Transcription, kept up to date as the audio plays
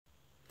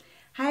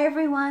Hi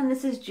everyone,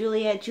 this is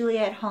Julia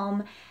at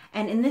Home,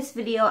 and in this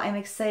video I'm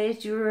excited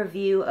to do a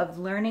review of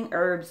Learning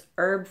Herbs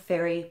Herb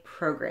Fairy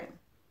Program.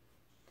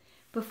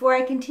 Before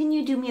I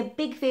continue, do me a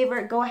big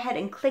favor, go ahead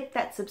and click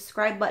that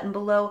subscribe button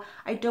below.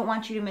 I don't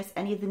want you to miss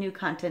any of the new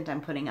content I'm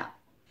putting up.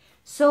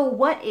 So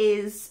what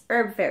is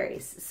Herb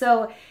Fairies?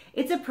 So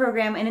it's a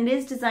program and it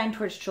is designed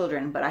towards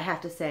children, but I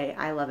have to say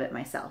I love it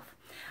myself.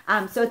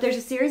 So there's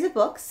a series of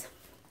books.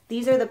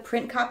 These are the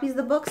print copies of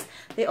the books.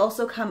 They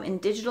also come in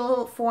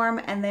digital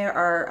form, and there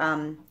are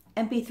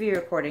MP3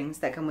 recordings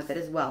that come with it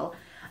as well.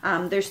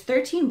 There's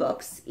 13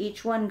 books.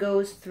 Each one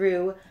goes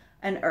through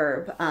an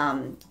herb,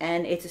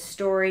 and it's a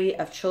story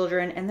of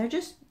children, and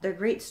they're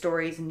great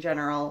stories in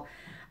general.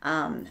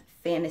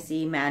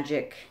 Fantasy,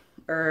 magic,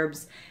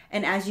 herbs,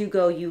 and as you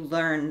go, you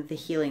learn the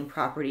healing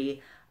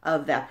property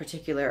of that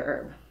particular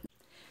herb.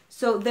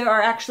 So there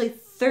are actually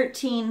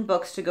 13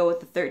 books to go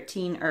with the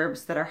 13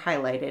 herbs that are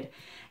highlighted.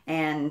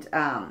 And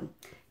I'm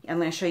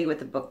going to show you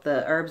what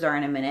the herbs are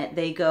in a minute.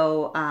 They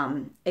go,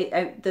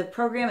 the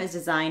program is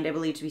designed, I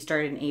believe, to be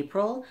started in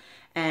April,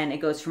 and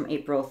it goes from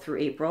April through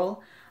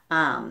April.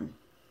 And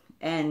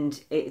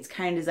it's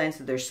kind of designed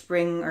so there's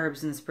spring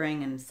herbs in the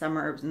spring and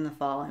summer herbs in the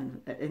fall,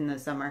 and in the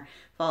summer,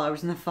 fall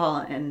herbs in the fall,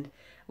 and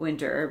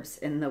winter herbs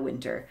in the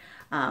winter,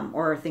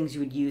 or things you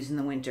would use in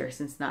the winter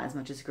since not as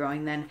much is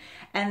growing then.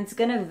 And it's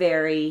going to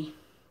vary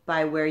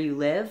by where you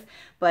live,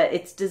 but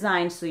it's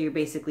designed so you're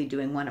basically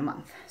doing one a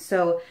month.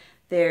 So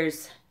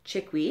there's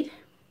chickweed,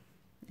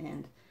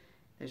 and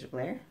there's a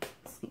Blair,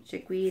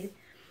 chickweed,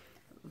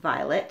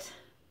 violet,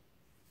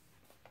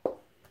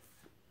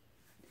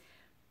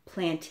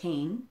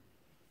 plantain,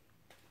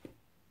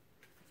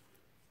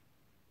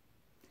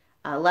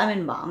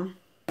 lemon balm,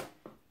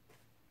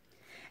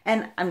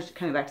 and I'm just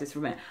coming back to this for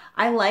a minute.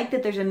 I like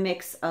that there's a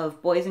mix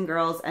of boys and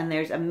girls, and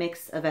there's a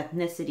mix of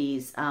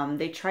ethnicities.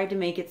 They tried to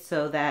make it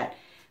so that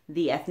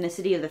the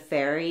ethnicity of the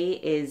fairy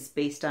is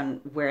based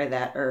on where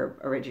that herb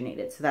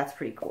originated. So that's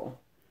pretty cool.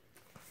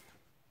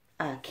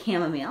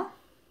 Chamomile.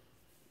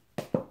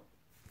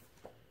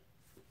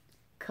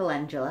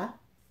 Calendula.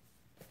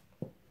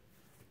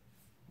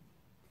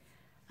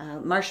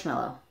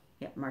 Marshmallow.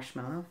 Yep,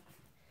 marshmallow.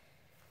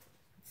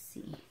 Let's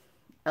see.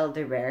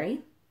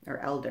 Elderberry, or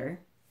elder.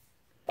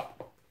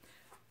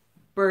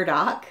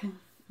 Burdock.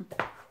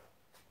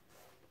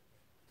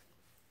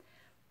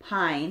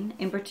 Pine,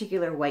 in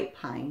particular white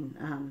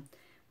pine.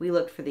 We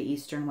looked for the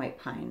eastern white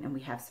pine, and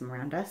we have some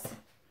around us.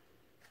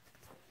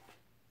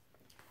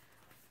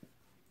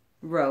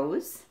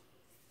 Rose.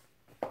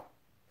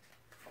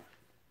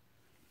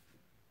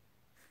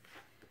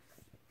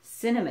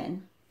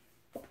 Cinnamon.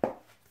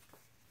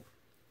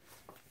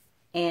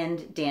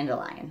 And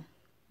dandelion.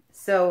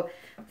 So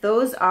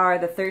those are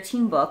the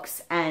 13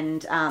 books,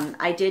 and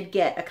I did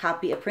get a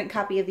print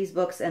copy of these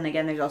books, and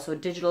again, there's also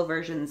digital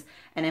versions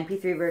and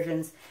MP3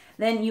 versions.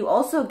 Then you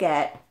also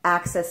get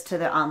access to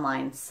the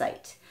online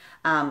site,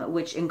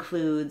 which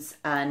includes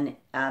a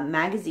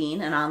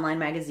magazine, an online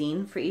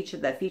magazine for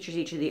that features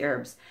each of the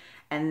herbs,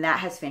 and that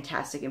has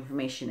fantastic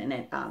information in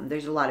it.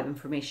 There's a lot of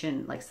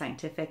information, like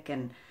scientific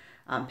and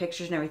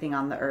pictures and everything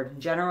on the herb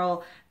in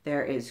general.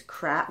 There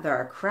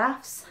are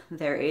crafts,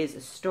 there is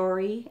a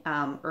story,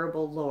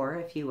 herbal lore,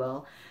 if you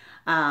will,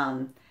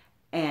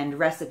 and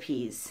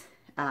recipes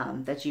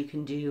that you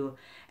can do.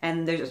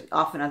 And there's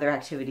often other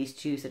activities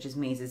too, such as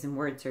mazes and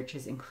word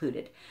searches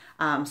included.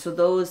 So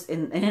those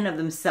in and of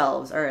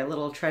themselves are a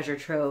little treasure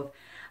trove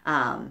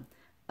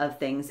of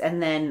things.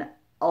 And then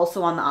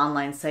also on the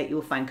online site, you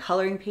will find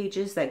coloring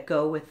pages that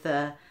go with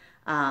the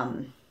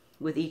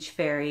with each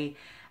fairy.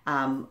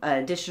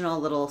 Additional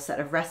little set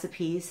of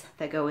recipes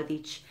that go with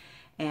each,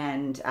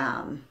 and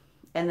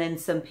then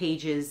some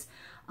pages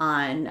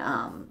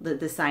on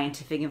the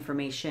scientific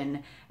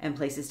information and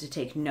places to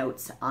take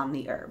notes on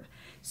the herb.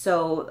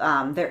 So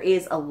there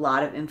is a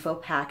lot of info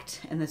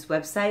packed in this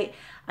website.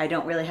 I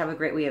don't really have a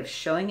great way of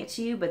showing it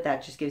to you, but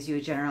that just gives you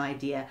a general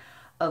idea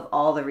of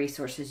all the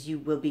resources you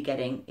will be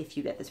getting if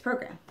you get this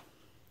program.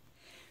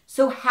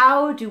 So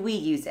how do we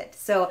use it?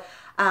 So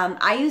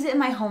I use it in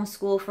my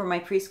homeschool for my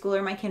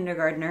preschooler, my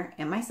kindergartner,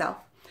 and myself.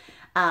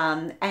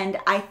 And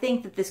I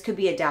think that this could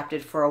be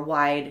adapted for a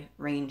wide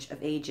range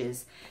of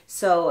ages.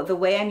 So the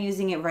way I'm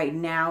using it right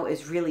now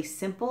is really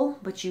simple,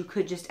 but you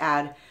could just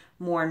add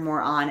more and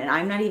more on. And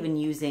I'm not even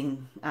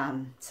using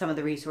some of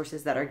the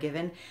resources that are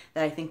given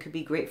that I think could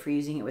be great for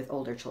using it with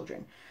older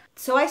children.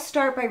 So I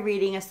start by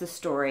reading us the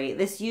story.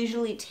 This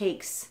usually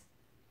takes,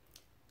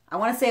 I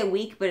want to say a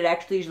week, but it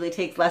actually usually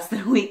takes less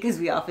than a week because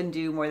we often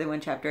do more than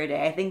one chapter a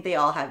day. I think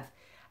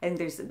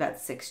there's about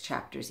 6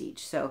 chapters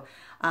each. So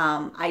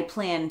I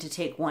plan to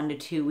take 1 to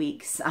 2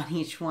 weeks on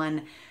each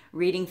one,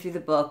 reading through the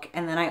book.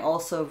 And then I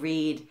also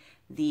read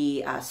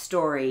the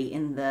story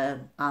in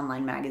the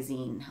online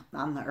magazine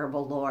on the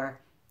herbal lore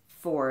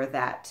for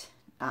that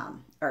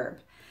herb.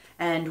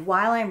 And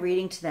while I'm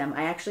reading to them,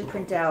 I actually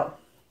print out,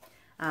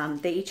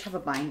 they each have a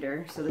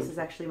binder. So this is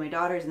actually my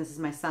daughter's and this is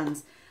my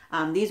son's.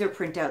 These are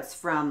printouts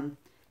from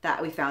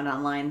that we found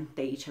online.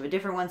 They each have a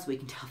different one, so we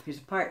can tell if there's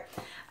a part.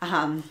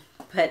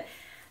 But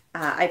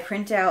I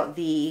print out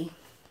the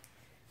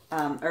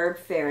herb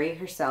fairy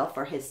herself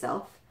or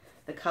hisself,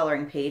 the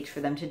coloring page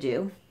for them to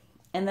do.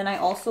 And then I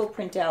also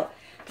print out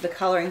the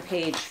coloring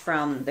page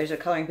from, there's a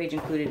coloring page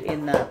included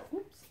in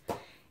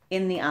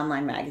the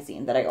online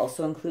magazine that I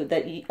also include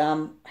that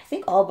I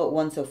think all but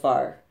one so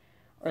far,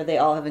 or they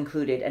all have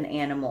included an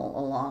animal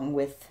along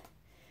with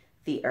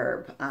the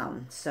herb.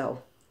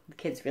 So the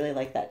kids really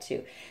like that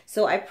too.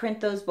 So I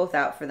print those both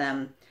out for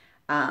them,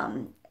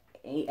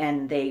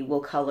 and they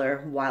will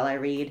color while I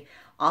read.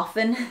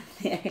 Often,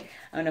 I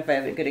don't know if I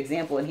have a good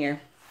example in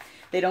here,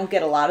 they don't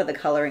get a lot of the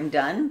coloring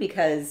done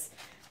because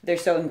they're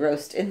so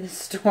engrossed in the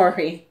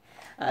story.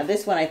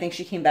 This one I think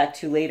she came back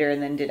to later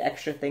and then did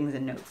extra things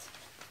and notes.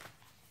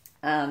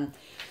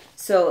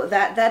 So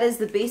that is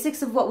the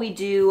basics of what we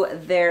do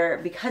there.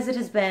 Because it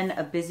has been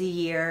a busy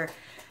year,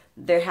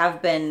 there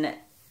have been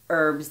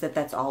herbs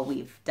that's all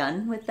we've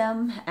done with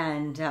them.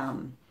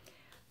 And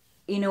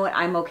you know what,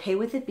 I'm okay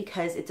with it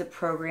because it's a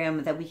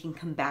program that we can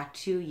come back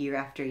to year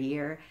after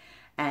year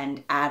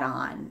and add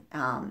on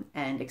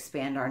and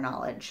expand our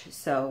knowledge.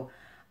 So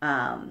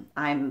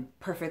I'm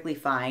perfectly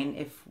fine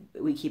if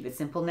we keep it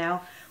simple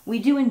now. We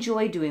do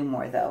enjoy doing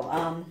more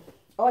though.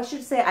 Oh, I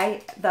should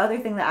say, the other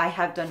thing that I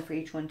have done for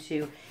each one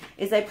too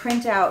is I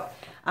print out,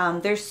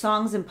 there's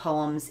songs and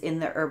poems in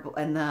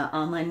the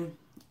online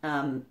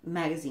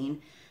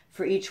magazine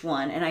for each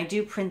one. And I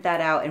do print that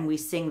out and we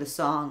sing the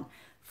song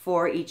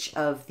for each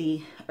of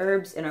the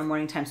herbs in our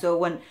morning time. So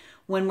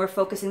when we're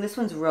focusing, this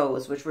one's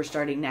Rose, which we're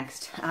starting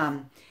next.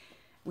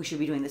 We should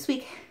be doing this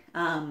week.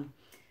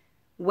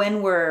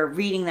 When we're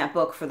reading that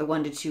book for the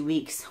 1 to 2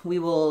 weeks, we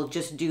will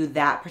just do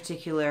that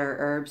particular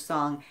herb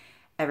song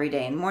every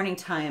day in morning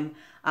time.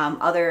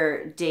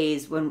 Other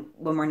days when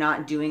we're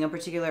not doing a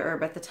particular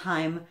herb at the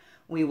time,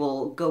 we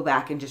will go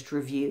back and just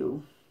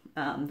review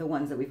the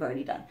ones that we've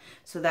already done.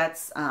 So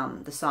that's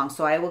the song.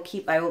 So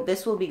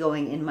this will be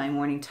going in my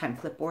morning time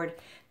clipboard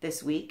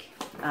this week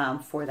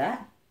for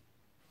that.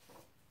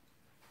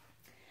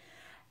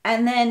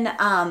 And then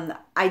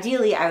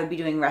ideally I would be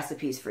doing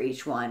recipes for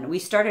each one. We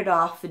started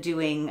off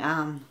doing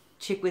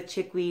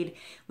chickweed.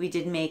 We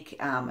did make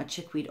a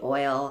chickweed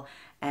oil,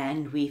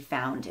 and we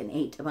found and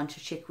ate a bunch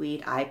of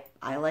chickweed. I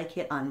like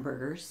it on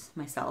burgers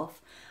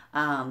myself.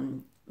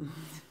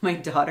 My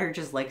daughter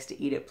just likes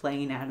to eat it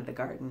plain out of the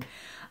garden,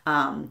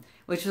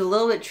 which was a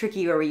little bit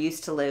tricky where we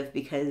used to live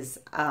because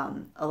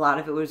a lot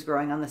of it was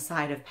growing on the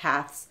side of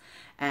paths,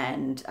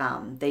 and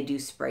they do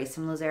spray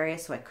some of those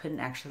areas, so I couldn't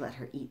actually let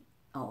her eat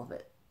all of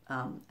it.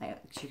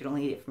 She could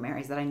only eat it from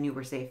areas that I knew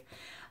were safe.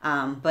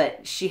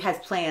 But she has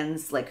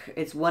plans, like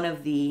it's one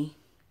of the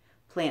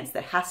plants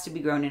that has to be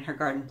grown in her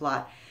garden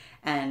plot.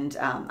 And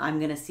I'm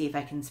going to see if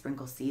I can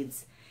sprinkle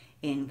seeds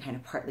in kind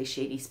of partly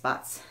shady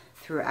spots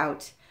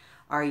throughout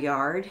our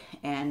yard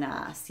and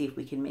see if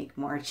we can make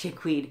more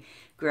chickweed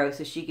grow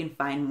so she can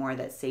find more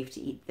that's safe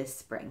to eat this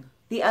spring.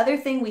 The other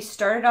thing we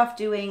started off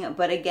doing,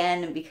 but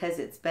again, because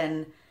it's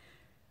been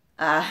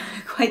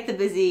quite the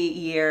busy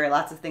year,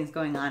 lots of things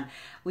going on,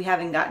 we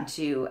haven't gotten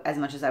to as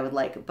much as I would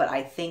like, but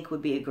I think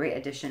would be a great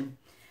addition.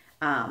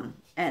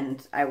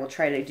 And I will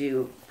try to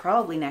do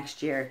probably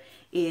next year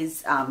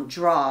is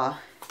draw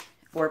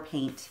or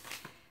paint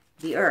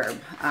the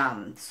herb.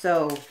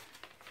 So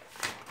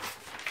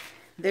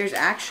there's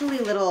actually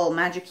little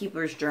Magic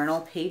Keeper's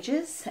journal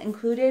pages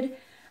included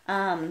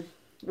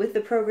with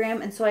the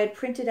program. And so I had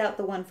printed out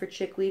the one for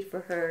chickweed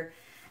for her,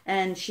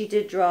 and she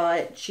did draw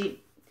it.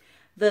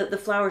 The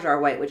flowers are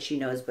white, which she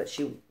knows, but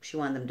she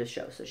wanted them to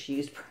show, so she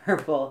used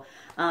purple.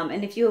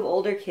 And if you have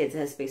older kids, it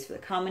has space for the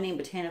common name,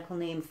 botanical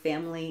name,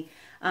 family.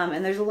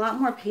 And there's a lot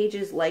more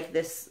pages like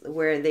this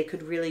where they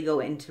could really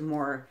go into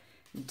more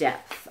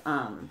depth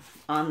on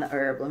the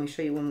herb. Let me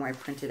show you one more I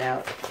printed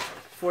out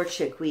for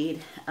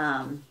chickweed.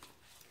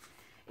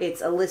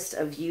 It's a list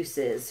of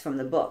uses from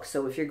the book.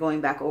 So if you're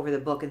going back over the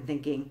book and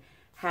thinking,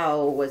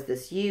 how was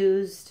this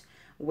used?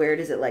 Where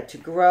does it like to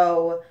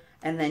grow?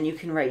 And then you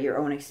can write your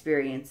own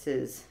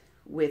experiences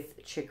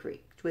with chickweed.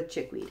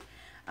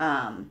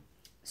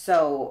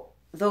 So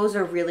those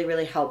are really,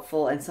 really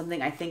helpful and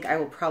something I think I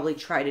will probably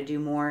try to do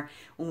more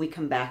when we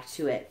come back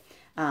to it.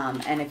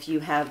 And if you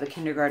have a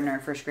kindergartner,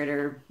 first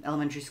grader,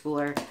 elementary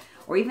schooler,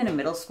 or even a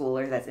middle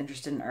schooler that's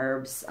interested in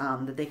herbs,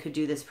 that they could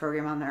do this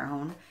program on their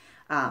own,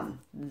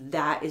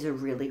 that is a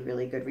really,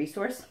 really good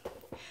resource.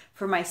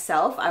 For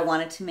myself, I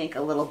wanted to make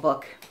a little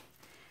book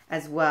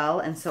as well.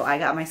 And so I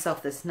got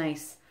myself this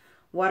nice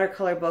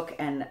watercolor book,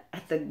 and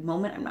at the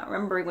moment I'm not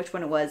remembering which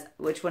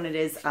one it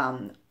is.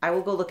 I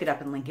will go look it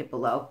up and link it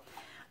below.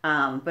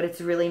 But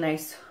it's really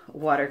nice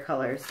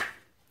watercolors.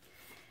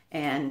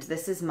 And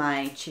this is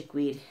my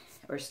chickweed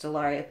or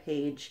stellaria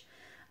page,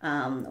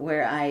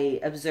 where I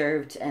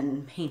observed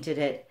and painted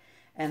it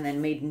and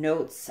then made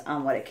notes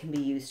on what it can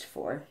be used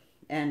for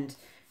and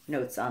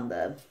notes on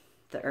the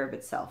herb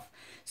itself.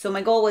 So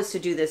my goal was to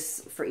do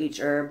this for each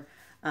herb.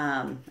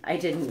 I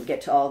didn't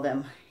get to all of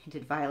them. I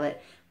did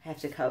violet. I have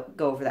to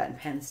go over that in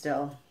pen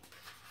still.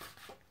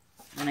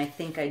 And I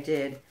think I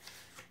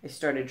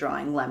started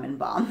drawing lemon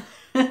balm.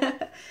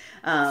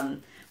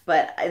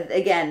 But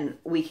again,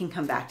 we can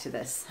come back to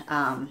this.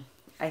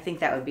 I think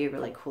that would be a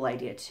really cool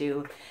idea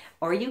too.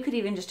 Or you could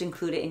even just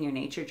include it in your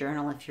nature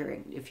journal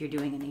if you're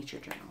doing a nature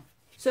journal.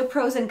 So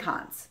pros and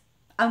cons.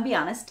 I'll be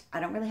honest, I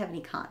don't really have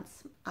any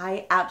cons.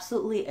 I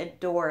absolutely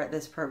adore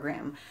this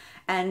program.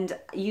 And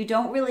you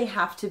don't really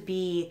have to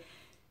be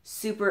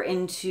super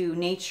into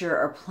nature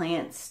or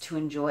plants to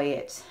enjoy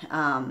it.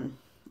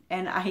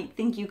 And I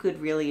think you could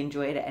really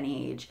enjoy it at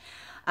any age.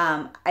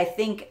 I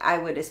think I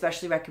would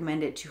especially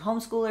recommend it to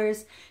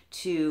homeschoolers,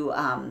 to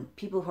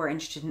people who are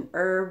interested in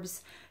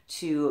herbs,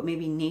 to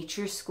maybe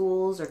nature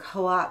schools or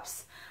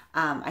co-ops.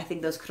 I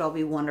think those could all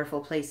be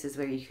wonderful places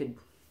where you could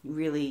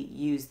really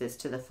use this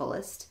to the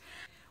fullest.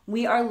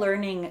 We are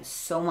learning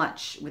so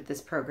much with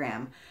this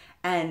program.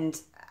 And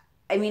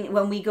I mean,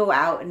 when we go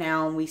out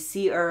now and we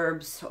see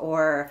herbs,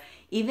 or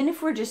even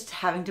if we're just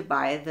having to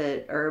buy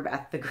the herb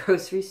at the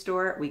grocery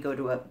store, we go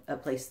to a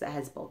place that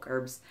has bulk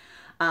herbs.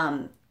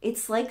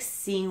 It's like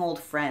seeing old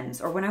friends.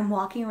 Or when I'm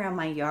walking around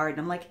my yard and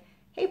I'm like,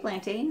 hey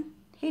plantain,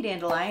 hey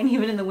dandelion.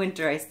 Even in the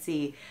winter I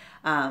see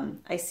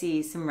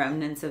some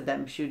remnants of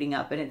them shooting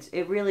up, and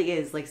it really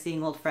is like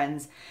seeing old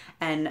friends.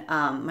 And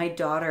my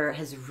daughter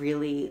has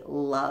really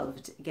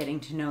loved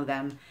getting to know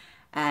them,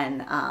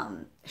 and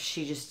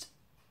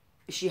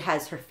she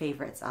has her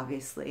favorites,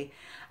 obviously,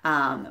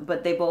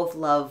 but they both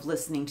love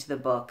listening to the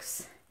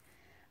books,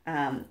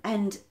 and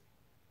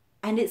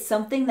it's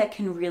something that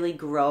can really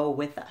grow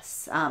with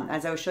us.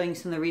 As I was showing you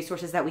some of the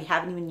resources that we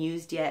haven't even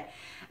used yet,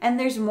 and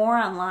there's more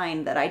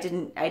online that I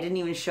didn't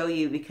even show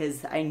you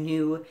because I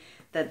knew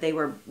that they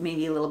were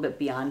maybe a little bit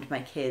beyond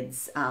my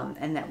kids,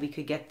 and that we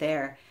could get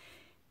there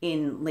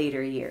in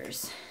later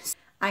years.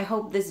 I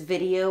hope this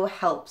video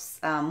helps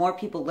more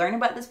people learn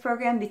about this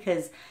program,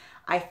 because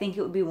I think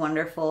it would be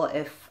wonderful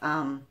if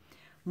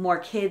more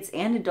kids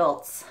and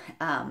adults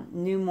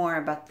knew more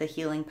about the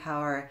healing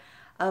power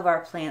of our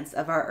plants,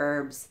 of our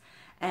herbs.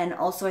 And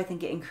also I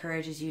think it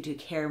encourages you to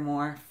care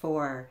more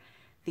for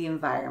the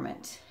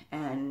environment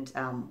and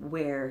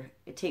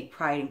take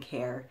pride and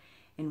care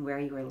in where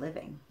you are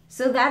living.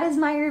 So that is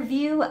my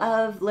review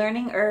of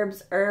Learning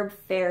Herbs Herb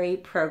Fairy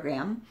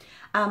Program.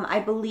 I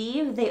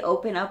believe they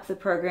open up the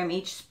program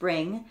each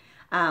spring.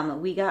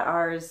 We got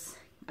ours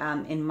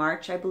in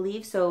March, I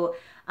believe. So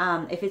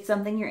if it's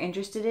something you're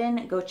interested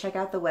in, go check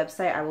out the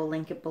website. I will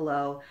link it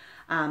below.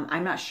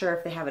 I'm not sure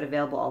if they have it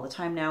available all the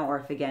time now, or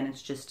if again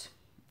it's just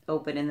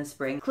open in the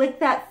spring. Click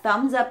that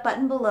thumbs up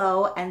button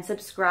below and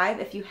subscribe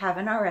if you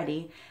haven't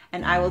already,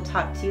 and I will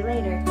talk to you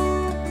later.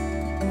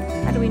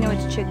 How do we know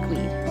it's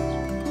chickweed?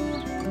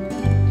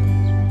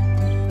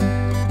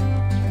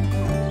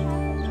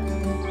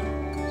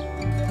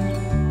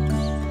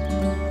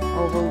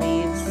 Oval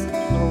leaves,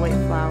 little white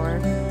flower.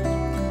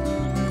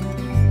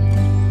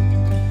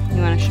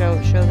 You want to show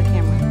the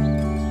camera?